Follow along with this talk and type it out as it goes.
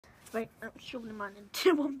Wait, I'm shoveling mine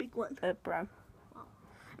into one big one. Brown.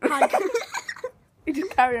 Fine. You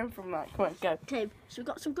just carry on from that. Come on, go. Okay, so we've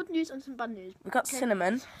got some good news and some bad news. We've got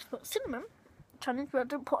cinnamon. We've got cinnamon challenge, but I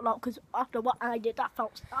didn't put a lot because after what I did, I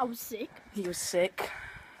was sick. He was sick.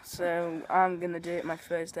 So I'm going to do it my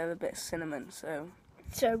first ever bit of cinnamon, so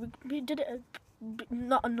we did it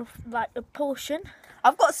not enough, like a portion.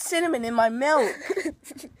 I've got cinnamon in my milk.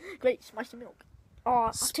 Great, spicy milk.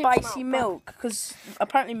 Oh, Spicy milk, because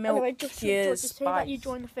apparently milk anyway, cures just say that spice. you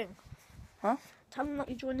join the thing. Huh? Tell them that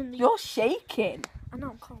you join in the... You're shaking. I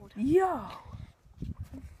know, I'm cold. Yo.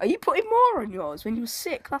 Are you putting more on yours when you were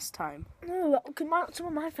sick last time? No, because some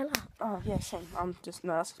of mine fell out. Oh, yeah, same. No,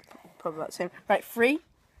 that's probably about the same. Right, 3.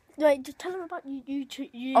 Wait, just tell them about you.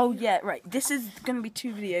 Oh, yeah, right. This is going to be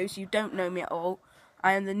 2 videos. You don't know me at all.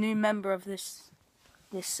 I am the new member of this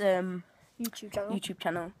YouTube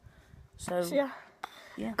channel. So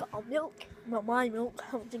yeah. Got our milk. Not my milk.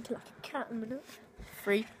 I'm drinking like a cat in a minute.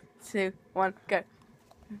 3, 2, 1, go.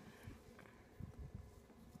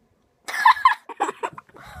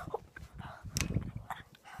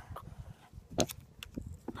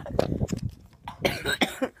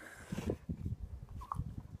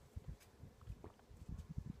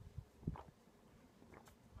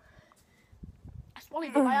 I swallowed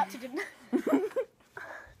it by accident.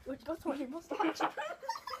 Would you go to your mustache?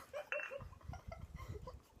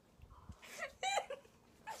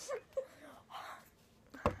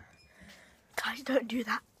 Guys, don't do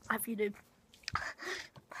that. If you do.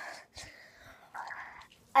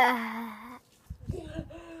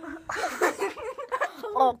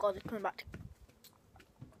 Oh god, it's coming back.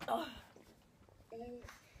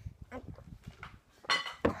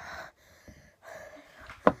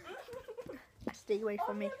 Stay away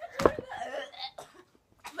from me.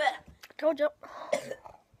 Told you.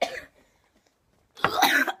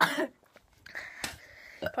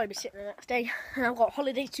 Probably be sitting the next day. And I've got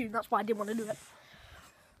holiday soon, that's why I didn't want to do it.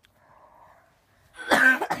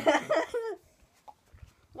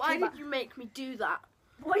 Why did you make me do that?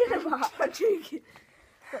 What are you doing about? I'm joking.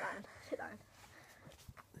 Sit down.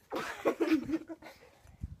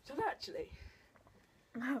 Did I actually?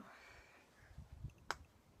 No.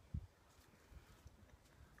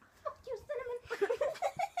 Fuck you, cinnamon.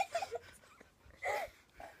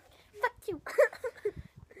 Fuck you.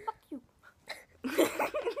 Fuck you.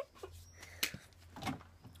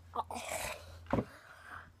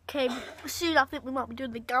 Okay, soon I think we might be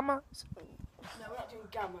doing the gamma. No, we're not doing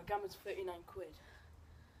Gamma. Gamma's 39 quid.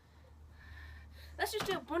 Let's just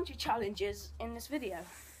do a bunch of challenges in this video.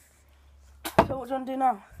 So what do you want to do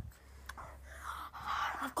now?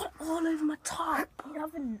 I've got it all over my top. You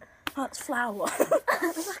haven't. That's flour.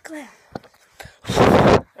 Exactly.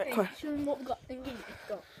 Right, come on. Show them what we got. Ingredients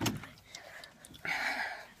we got.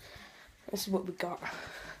 This is what we got.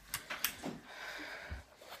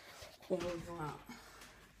 All of that.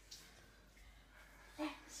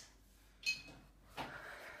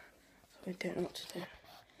 I don't know what to do.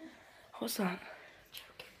 What's that?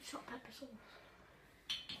 Salt, pepper, salt.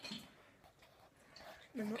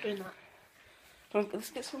 No, I'm not doing that.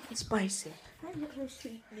 Let's get something spicy. I'm not so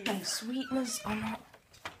sweet. No, sweeteners are not.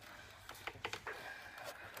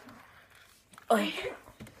 Oi.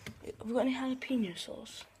 Have we got any jalapeno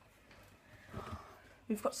sauce?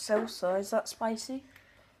 We've got salsa. Is that spicy?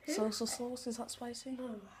 Salsa sauce. Is that spicy?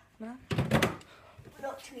 No. No?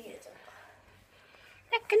 Not 2 years old.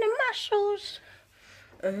 Making the muscles.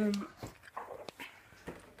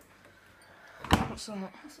 What's that? I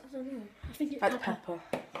don't know. I think it's That's pepper.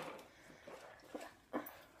 pepper.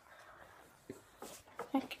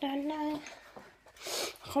 I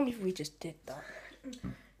can't believe we just did that.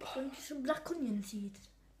 Going to some black onion seeds.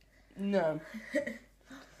 No. I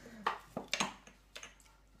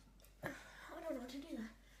don't know how to do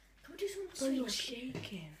that. Can we do some Oh, you're sweet?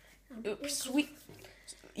 shaking. Sweet.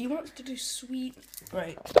 You want to do sweet.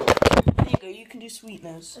 Right. There you go. You can do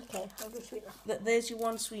sweeteners. Okay, I'll do sweetener. There's your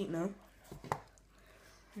one sweetener.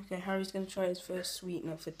 Okay, Harry's going to try his first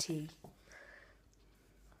sweetener for tea.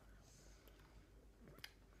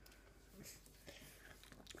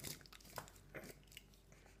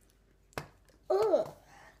 Oh!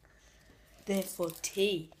 They're for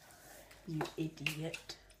tea, you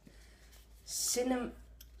idiot. Cinnamon.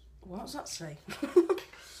 What does that say?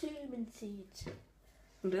 Cinnamon seeds.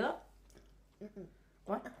 Want to do that?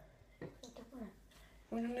 What? I don't know.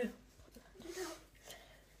 What are you going to do? I don't know.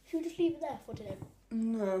 Should we just leave it there for today?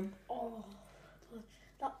 No. Oh,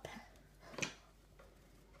 that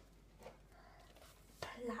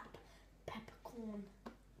peppercorn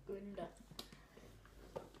grinder.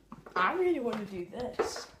 I really want to do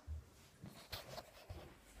this.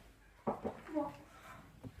 What?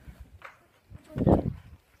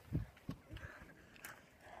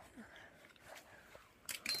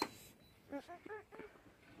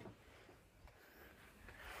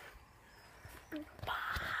 Bye.